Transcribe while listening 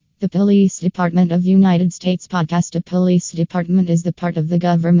The Police Department of United States podcast. A police department is the part of the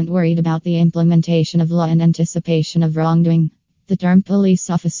government worried about the implementation of law and anticipation of wrongdoing. The term police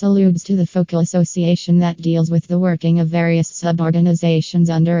office alludes to the focal association that deals with the working of various sub-organizations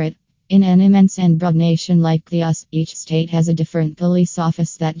under it. In an immense and broad nation like the US, each state has a different police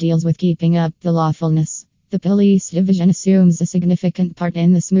office that deals with keeping up the lawfulness. The police division assumes a significant part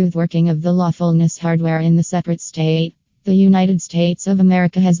in the smooth working of the lawfulness hardware in the separate state. The United States of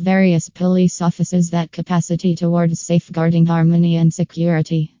America has various police offices that capacity towards safeguarding harmony and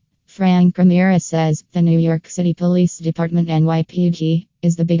security. Frank Ramirez says the New York City Police Department NYPD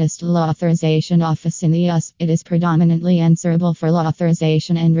is the biggest law authorization office in the US. It is predominantly answerable for law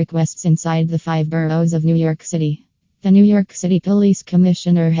authorization and requests inside the 5 boroughs of New York City. The New York City Police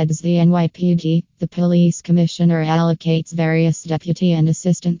Commissioner heads the NYPD. The police commissioner allocates various deputy and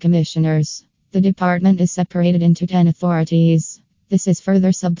assistant commissioners. The department is separated into 10 authorities. This is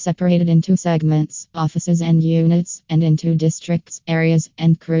further sub-separated into segments, offices and units, and into districts, areas,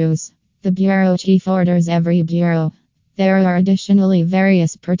 and crews. The bureau chief orders every bureau. There are additionally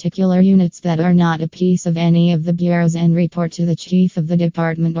various particular units that are not a piece of any of the bureaus and report to the chief of the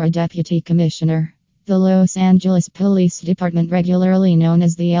department or deputy commissioner. The Los Angeles Police Department, regularly known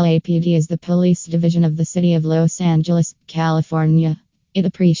as the LAPD, is the police division of the city of Los Angeles, California. It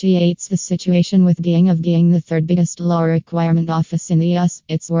appreciates the situation with being the third biggest law requirement office in the US.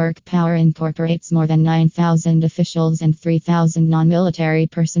 Its work power incorporates more than 9,000 officials and 3,000 non-military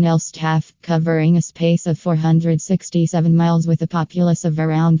personnel staff, covering a space of 467 miles with a populace of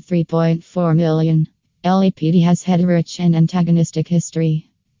around 3.4 million. LAPD has had a rich and antagonistic history.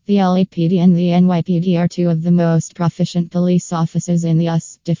 The LAPD and the NYPD are two of the most proficient police offices in the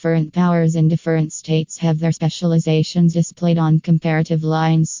US. Different powers in different states have their specializations displayed on comparative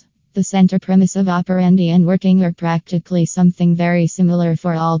lines. The center premise of operandi and working are practically something very similar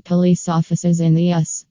for all police offices in the US.